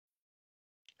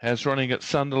Hare's running at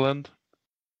Sunderland.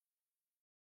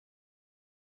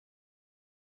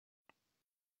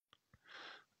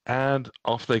 And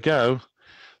off they go.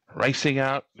 Racing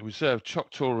out, the reserve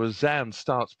Choctaw Razan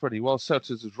starts pretty well. So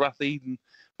does Rath Eden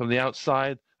from the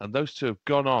outside, and those two have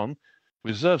gone on.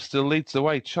 Reserve still leads the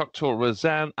way. Choctaw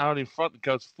Razan out in front,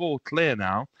 goes 4 clear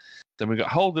now. Then we've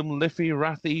got Holdem, Liffey,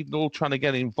 Rath Eden all trying to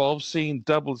get involved, seeing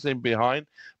doubles in behind.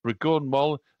 Brigorn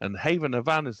Moll and Haven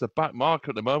Havan is the back marker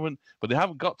at the moment, but they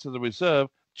haven't got to the reserve.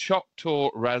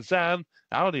 Choctaw Razan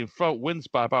out in front, wins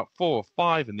by about 4 or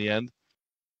 5 in the end.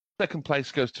 Second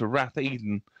place goes to Rath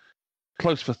Eden.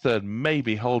 Close for third,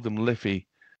 maybe Holdem Liffey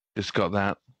just got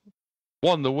that.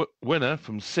 Won the winner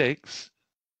from 6.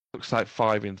 Looks like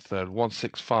 5 in third,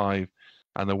 165.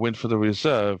 And the win for the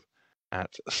reserve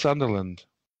at Sunderland.